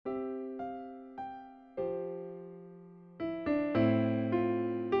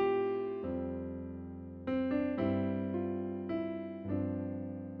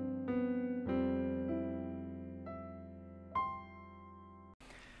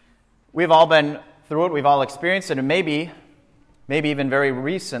We've all been through it, we've all experienced it, and maybe even very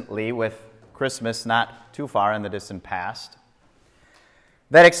recently with Christmas not too far in the distant past.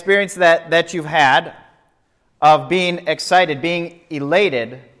 That experience that you've had of being excited, being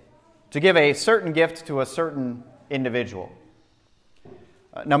elated to give a certain gift to a certain individual.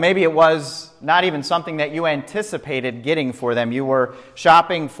 Now, maybe it was not even something that you anticipated getting for them. You were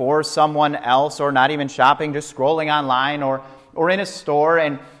shopping for someone else, or not even shopping, just scrolling online or in a store,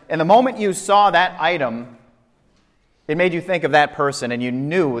 and the moment you saw that item, it made you think of that person, and you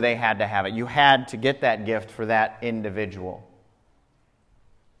knew they had to have it. You had to get that gift for that individual.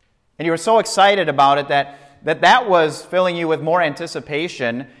 And you were so excited about it that was filling you with more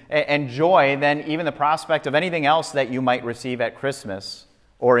anticipation and joy than even the prospect of anything else that you might receive at Christmas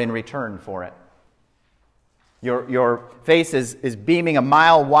or in return for it. Your face is beaming a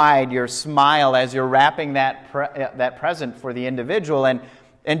mile wide, your smile as you're wrapping that present for the individual,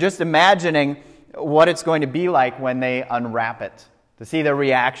 and just imagining what it's going to be like when they unwrap it, to see their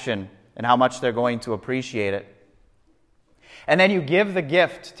reaction and how much they're going to appreciate it. And then you give the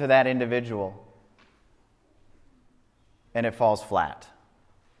gift to that individual, and it falls flat.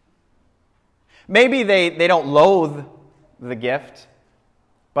 Maybe they don't loathe the gift,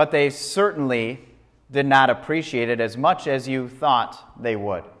 but they certainly did not appreciate it as much as you thought they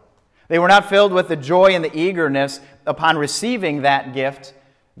would. They were not filled with the joy and the eagerness upon receiving that gift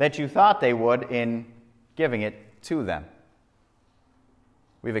that you thought they would in giving it to them.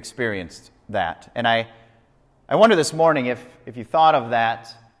 We've experienced that. And I wonder this morning if you thought of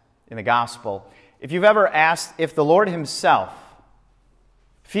that in the gospel, if you've ever asked if the Lord himself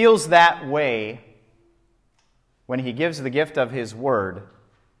feels that way when he gives the gift of his word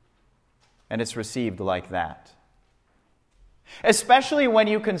and it's received like that. Especially when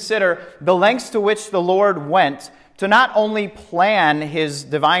you consider the lengths to which the Lord went to not only plan his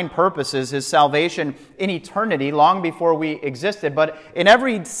divine purposes, his salvation in eternity, long before we existed, but in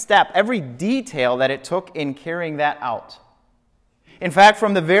every step, every detail that it took in carrying that out. In fact,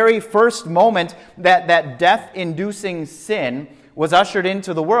 from the very first moment that death-inducing sin was ushered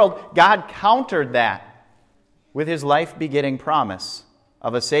into the world, God countered that with his life-begetting promise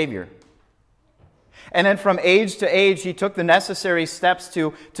of a Savior. And then from age to age, he took the necessary steps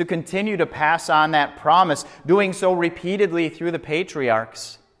to continue to pass on that promise, doing so repeatedly through the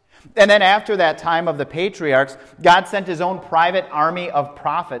patriarchs. And then after that time of the patriarchs, God sent his own private army of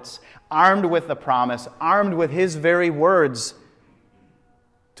prophets, armed with the promise, armed with his very words,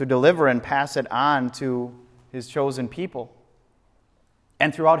 to deliver and pass it on to his chosen people.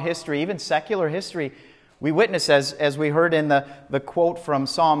 And throughout history, even secular history, we witness, as we heard in the quote from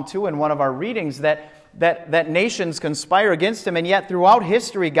Psalm 2 in one of our readings, that nations conspire against him, and yet throughout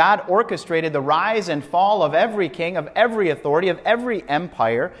history, God orchestrated the rise and fall of every king, of every authority, of every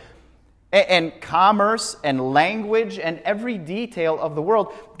empire, and commerce and language and every detail of the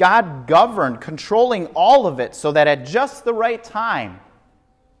world. God governed, controlling all of it, so that at just the right time,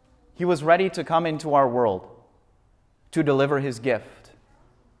 he was ready to come into our world to deliver his gift.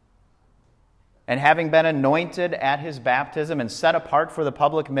 And having been anointed at his baptism and set apart for the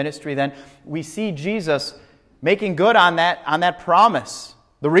public ministry, then we see Jesus making good on that promise.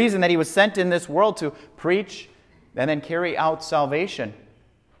 The reason that he was sent in this world to preach and then carry out salvation.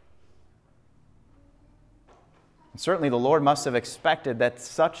 And certainly the Lord must have expected that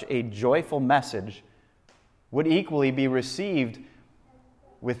such a joyful message would equally be received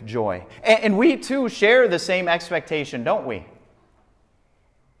with joy. And we too share the same expectation, don't we?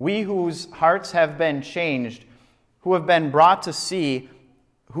 We whose hearts have been changed, who have been brought to see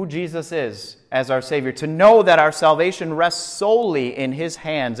who Jesus is as our Savior, to know that our salvation rests solely in his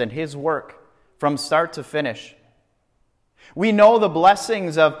hands and his work from start to finish. We know the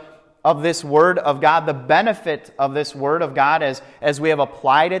blessings of this Word of God, the benefit of this Word of God as we have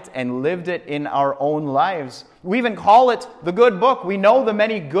applied it and lived it in our own lives. We even call it the good book. We know the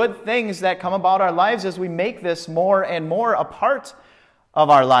many good things that come about our lives as we make this more and more a part of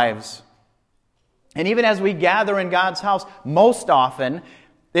our lives. And even as we gather in God's house, most often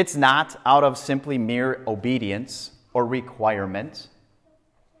it's not out of simply mere obedience or requirement.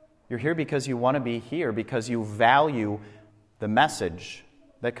 You're here because you want to be here, because you value the message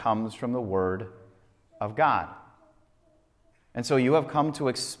that comes from the Word of God. And so you have come to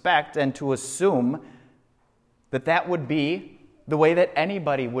expect and to assume that would be the way that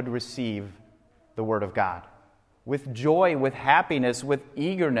anybody would receive the Word of God. With joy, with happiness, with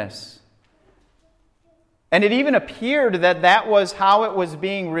eagerness. And it even appeared that was how it was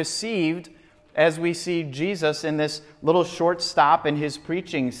being received as we see Jesus in this little short stop in his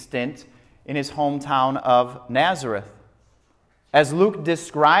preaching stint in his hometown of Nazareth. as Luke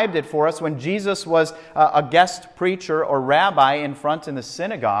described it for us when Jesus was a guest preacher or rabbi in front in the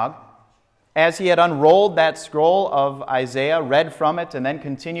synagogue. As he had unrolled that scroll of Isaiah, read from it, and then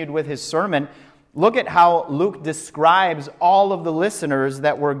continued with his sermon, look at how Luke describes all of the listeners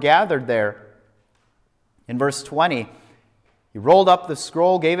that were gathered there. In verse 20, he rolled up the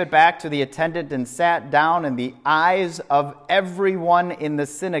scroll, gave it back to the attendant, and sat down, and the eyes of everyone in the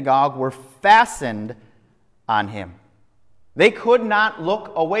synagogue were fastened on him. They could not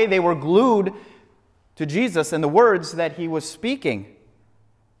look away. They were glued to Jesus and the words that he was speaking.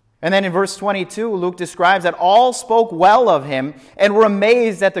 And then in verse 22, Luke describes that all spoke well of him and were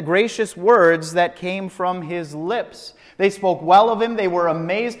amazed at the gracious words that came from his lips. They spoke well of him. They were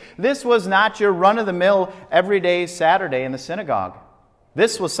amazed. This was not your run-of-the-mill everyday Saturday in the synagogue.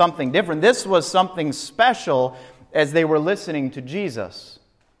 This was something different. This was something special as they were listening to Jesus.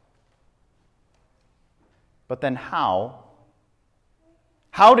 But then how?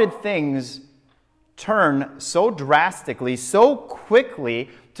 How did things turn so drastically, so quickly,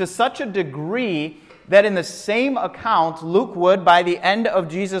 to such a degree that in the same account, Luke would, by the end of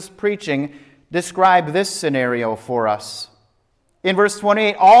Jesus' preaching, describe this scenario for us? In verse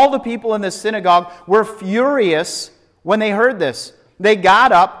 28, all the people in the synagogue were furious when they heard this. They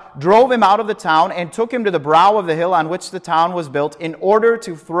got up, drove him out of the town, and took him to the brow of the hill on which the town was built in order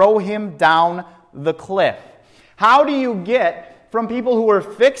to throw him down the cliff. How do you get from people who were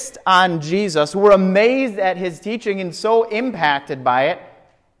fixed on Jesus, who were amazed at his teaching and so impacted by it,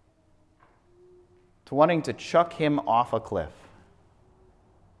 to wanting to chuck him off a cliff?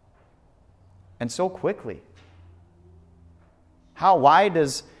 And so quickly. How? Why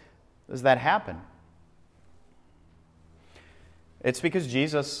does that happen? It's because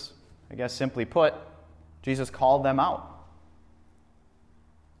Jesus, I guess simply put, Jesus called them out.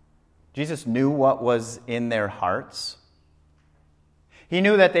 Jesus knew what was in their hearts. He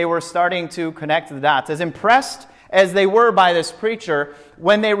knew that they were starting to connect the dots. As impressed as they were by this preacher,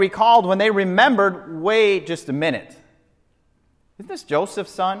 when they remembered, wait just a minute. Isn't this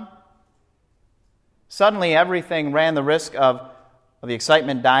Joseph's son? Suddenly everything ran the risk of the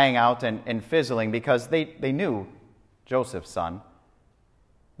excitement dying out and fizzling because they knew Joseph's son.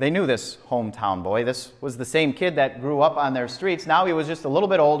 They knew this hometown boy. This was the same kid that grew up on their streets. Now he was just a little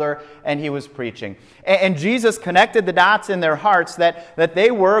bit older and he was preaching. And Jesus connected the dots in their hearts that they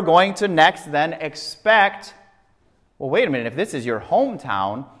were going to next then expect, well, wait a minute, if this is your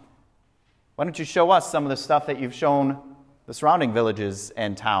hometown, why don't you show us some of the stuff that you've shown the surrounding villages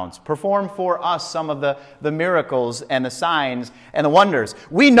and towns? Perform for us some of the miracles and the signs and the wonders.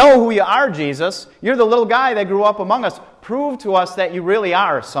 We know who you are, Jesus. You're the little guy that grew up among us. Prove to us that you really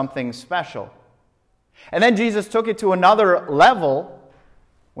are something special. And then Jesus took it to another level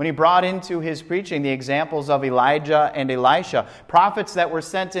when he brought into his preaching the examples of Elijah and Elisha, prophets that were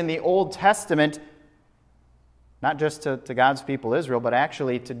sent in the Old Testament, not just to God's people Israel, but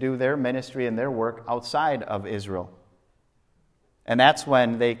actually to do their ministry and their work outside of Israel. And that's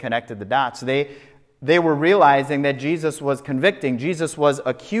when they connected the dots. They were realizing that Jesus was convicting, Jesus was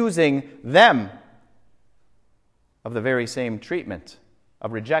accusing them of the very same treatment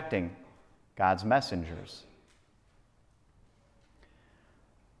of rejecting God's messengers.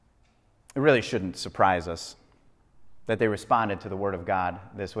 It really shouldn't surprise us that they responded to the Word of God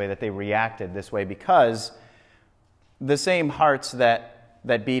this way, that they reacted this way, because the same hearts that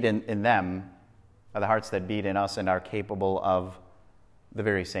beat in them are the hearts that beat in us and are capable of the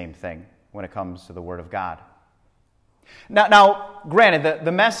very same thing when it comes to the Word of God. Now, granted,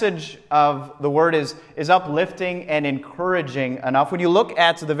 the message of the Word is uplifting and encouraging enough. When you look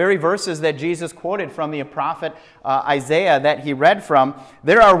at the very verses that Jesus quoted from the prophet Isaiah that he read from,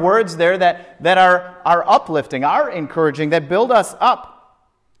 there are words there that are uplifting, are encouraging, that build us up.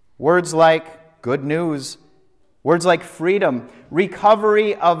 Words like good news, words like freedom,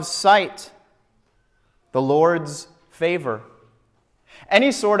 recovery of sight, the Lord's favor.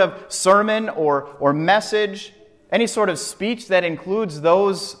 Any sort of sermon or message, any sort of speech that includes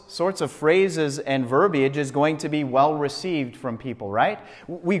those sorts of phrases and verbiage is going to be well received from people, right?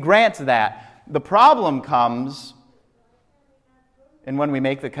 We grant that. The problem comes in when we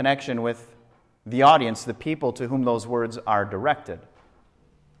make the connection with the audience, the people to whom those words are directed.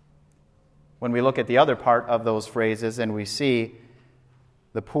 When we look at the other part of those phrases and we see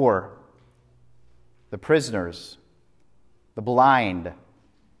the poor, the prisoners, the blind,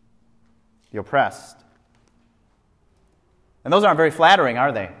 the oppressed. And those aren't very flattering,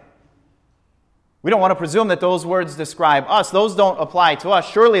 are they? We don't want to presume that those words describe us. Those don't apply to us.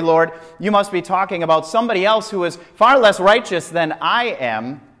 Surely, Lord, you must be talking about somebody else who is far less righteous than I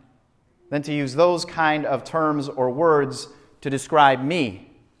am, than to use those kind of terms or words to describe me.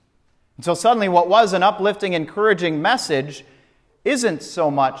 And so suddenly what was an uplifting, encouraging message isn't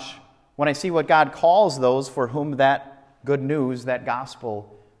so much when I see what God calls those for whom that good news, that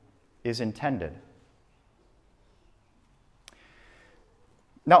gospel, is intended.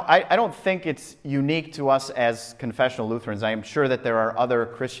 Now, I don't think it's unique to us as confessional Lutherans. I am sure that there are other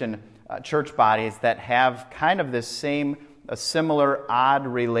Christian church bodies that have kind of this a similar odd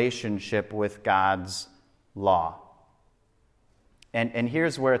relationship with God's law. And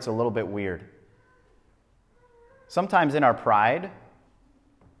here's where it's a little bit weird. Sometimes in our pride,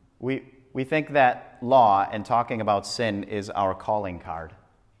 we think that law and talking about sin is our calling card.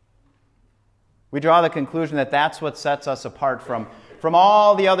 We draw the conclusion that that's what sets us apart from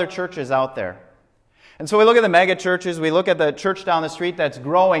all the other churches out there. And so we look at the mega churches, we look at the church down the street that's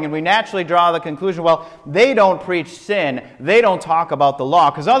growing, and we naturally draw the conclusion, well, they don't preach sin, they don't talk about the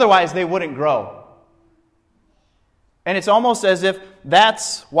law, because otherwise they wouldn't grow. And it's almost as if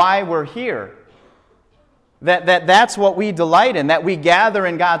that's why we're here. That's what we delight in, that we gather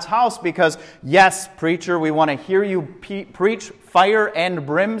in God's house because, yes, preacher, we want to hear you preach fire and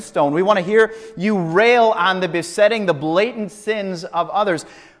brimstone. We want to hear you rail on the besetting, the blatant sins of others.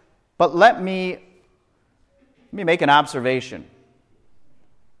 But let me make an observation.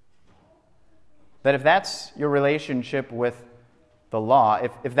 That if that's your relationship with the law,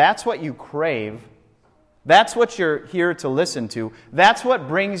 if that's what you crave, that's what you're here to listen to, that's what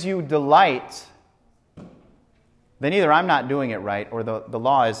brings you delight, then either I'm not doing it right or the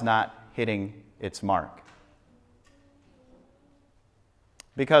law is not hitting its mark.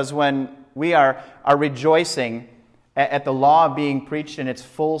 Because when we are rejoicing at the law being preached in its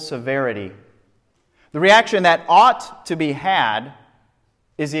full severity, the reaction that ought to be had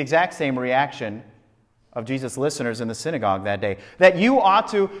is the exact same reaction of Jesus' listeners in the synagogue that day. That you ought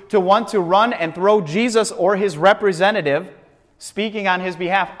to want to run and throw Jesus or his representative, speaking on his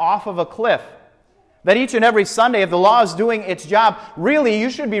behalf, off of a cliff. That each and every Sunday, if the law is doing its job, really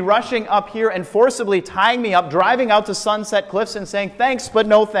you should be rushing up here and forcibly tying me up, driving out to Sunset Cliffs and saying, thanks, but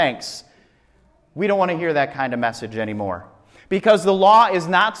no thanks. We don't want to hear that kind of message anymore. Because the law is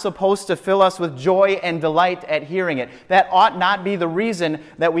not supposed to fill us with joy and delight at hearing it. That ought not be the reason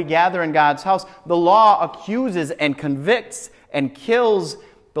that we gather in God's house. The law accuses and convicts and kills.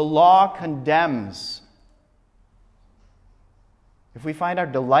 The law condemns. If we find our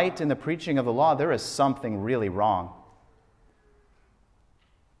delight in the preaching of the law, there is something really wrong.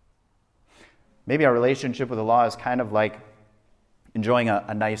 Maybe our relationship with the law is kind of like enjoying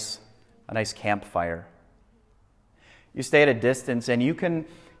a nice campfire. You stay at a distance and you can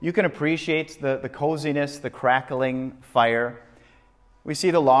appreciate the coziness, the crackling fire. We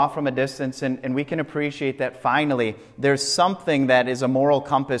see the law from a distance and we can appreciate that finally there's something that is a moral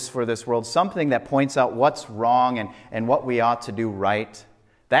compass for this world, something that points out what's wrong and what we ought to do right.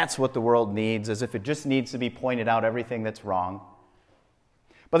 That's what the world needs, as if it just needs to be pointed out everything that's wrong.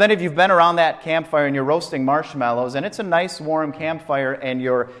 But then if you've been around that campfire and you're roasting marshmallows, and it's a nice warm campfire and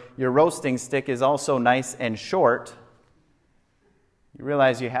your roasting stick is also nice and short, you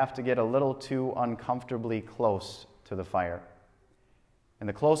realize you have to get a little too uncomfortably close to the fire. And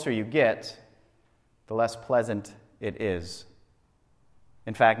the closer you get, the less pleasant it is.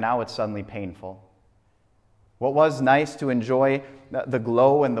 In fact, now it's suddenly painful. What was nice to enjoy the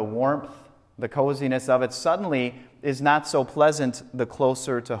glow and the warmth, the coziness of it, suddenly is not so pleasant the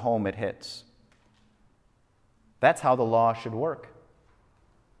closer to home it hits. That's how the law should work.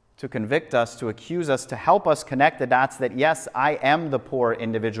 To convict us, to accuse us, to help us connect the dots that, yes, I am the poor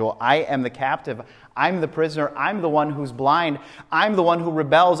individual, I am the captive, I'm the prisoner, I'm the one who's blind, I'm the one who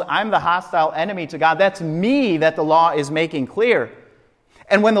rebels, I'm the hostile enemy to God. That's me that the law is making clear.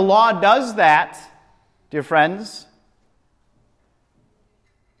 And when the law does that, dear friends,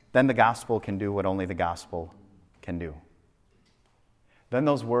 then the gospel can do what only the gospel can do. Then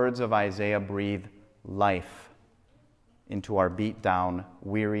those words of Isaiah breathe life into our beat-down,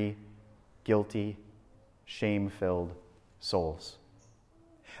 weary, guilty, shame-filled souls.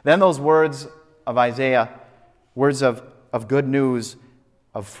 Then those words of Isaiah, words of good news,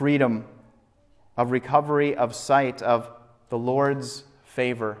 of freedom, of recovery of sight, of the Lord's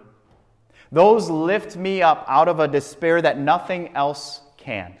favor, those lift me up out of a despair that nothing else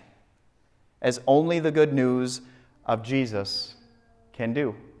can, as only the good news of Jesus can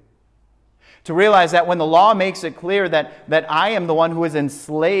do. To realize that when the law makes it clear that I am the one who is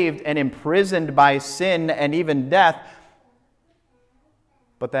enslaved and imprisoned by sin and even death,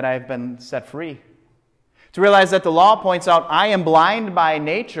 but that I have been set free. To realize that the law points out I am blind by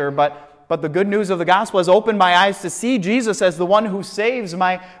nature, but the good news of the gospel has opened my eyes to see Jesus as the one who saves,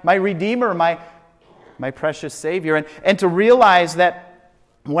 my Redeemer, my my precious Savior. And to realize that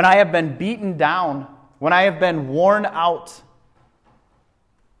when I have been beaten down, when I have been worn out,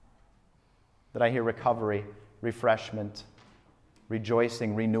 that I hear recovery, refreshment,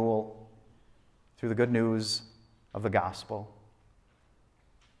 rejoicing, renewal through the good news of the gospel.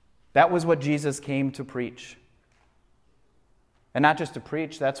 That was what Jesus came to preach. And not just to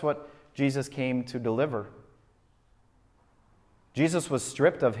preach, that's what Jesus came to deliver. Jesus was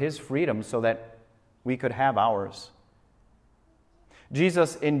stripped of his freedom so that we could have ours.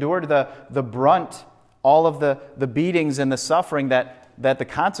 Jesus endured the brunt, all of the beatings and the suffering that the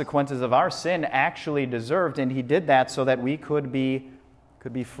consequences of our sin actually deserved, and he did that so that we could be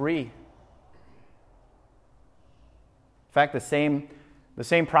free. In fact, the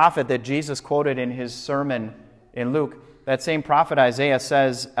same prophet that Jesus quoted in his sermon in Luke, that same prophet Isaiah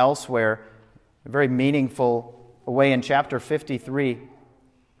says elsewhere, a very meaningful way in chapter 53,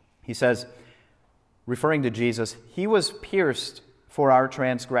 he says, referring to Jesus, "He was pierced for our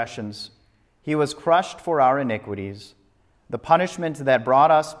transgressions. He was crushed for our iniquities. The punishment that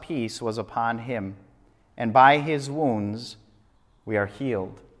brought us peace was upon him, and by his wounds we are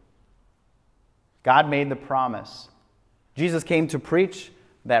healed." God made the promise. Jesus came to preach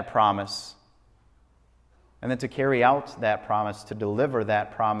that promise, and then to carry out that promise, to deliver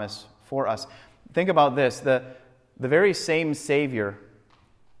that promise for us. Think about this. The very same Savior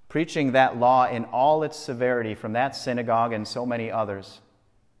preaching that law in all its severity from that synagogue and so many others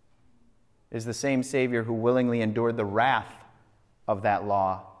is the same Savior who willingly endured the wrath of that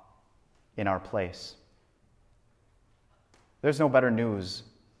law in our place. There's no better news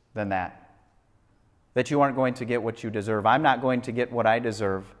than that you aren't going to get what you deserve. I'm not going to get what I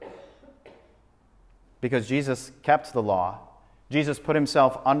deserve because Jesus kept the law. Jesus put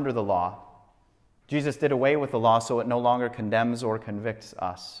himself under the law. Jesus did away with the law so it no longer condemns or convicts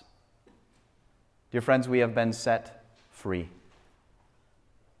us. Dear friends, we have been set free.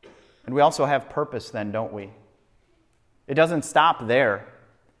 And we also have purpose then, don't we? It doesn't stop there.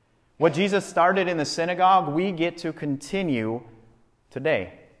 What Jesus started in the synagogue, we get to continue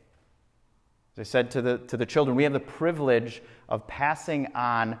today. As I said to the children, we have the privilege of passing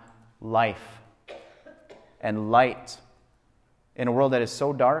on life and light in a world that is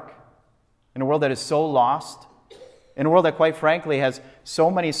so dark, in a world that is so lost, in a world that, quite frankly, has so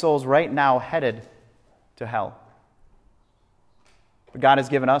many souls right now headed to hell. But God has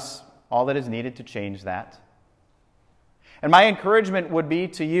given us all that is needed to change that. And my encouragement would be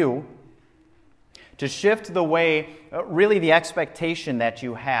to you to shift the way, really the expectation that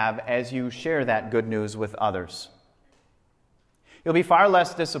you have as you share that good news with others. You'll be far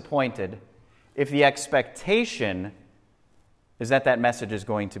less disappointed if the expectation is that that message is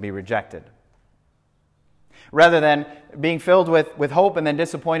going to be rejected, rather than being filled with hope and then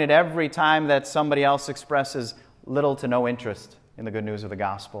disappointed every time that somebody else expresses little to no interest in the good news of the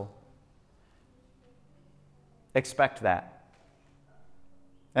gospel. Expect that.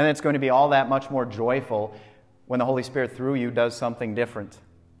 And it's going to be all that much more joyful when the Holy Spirit through you does something different.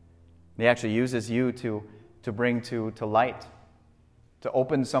 He actually uses you to bring to light, to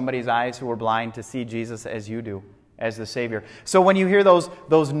open somebody's eyes who are blind to see Jesus as you do, as the Savior. So when you hear those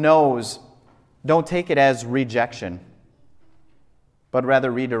no's, don't take it as rejection, but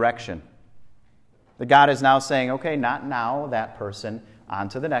rather redirection. That God is now saying, okay, not now, that person, on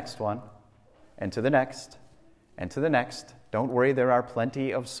to the next one, and to the next, and to the next. Don't worry, there are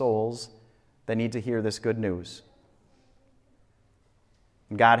plenty of souls that need to hear this good news.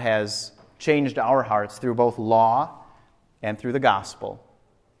 God has changed our hearts through both law and through the gospel,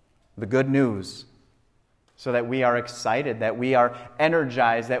 the good news, so that we are excited, that we are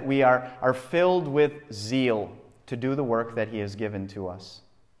energized, that we are filled with zeal to do the work that He has given to us.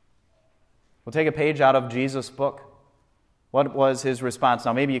 We'll take a page out of Jesus' book. What was His response?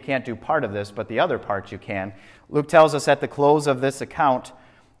 Now, maybe you can't do part of this, but the other part you can. Luke tells us at the close of this account,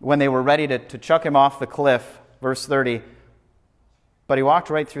 when they were ready to chuck Him off the cliff, verse 30, but He walked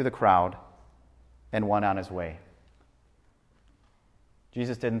right through the crowd and went on His way.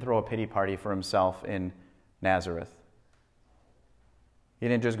 Jesus didn't throw a pity party for Himself in Nazareth. He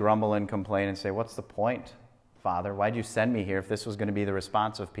didn't just grumble and complain and say, what's the point, Father? Why'd you send me here if this was going to be the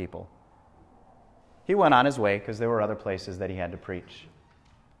response of people? He went on His way because there were other places that He had to preach.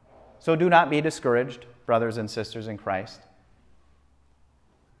 So do not be discouraged, brothers and sisters in Christ.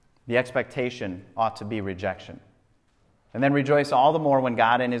 The expectation ought to be rejection. And then rejoice all the more when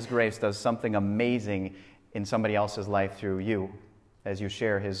God in His grace does something amazing in somebody else's life through you as you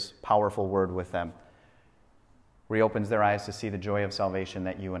share His powerful word with them, where He opens their eyes to see the joy of salvation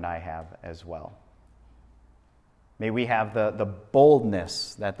that you and I have as well. May we have the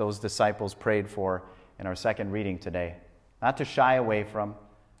boldness that those disciples prayed for in our second reading today. Not to shy away from,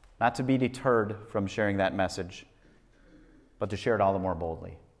 not to be deterred from sharing that message, but to share it all the more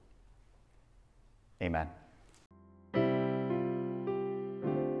boldly. Amen.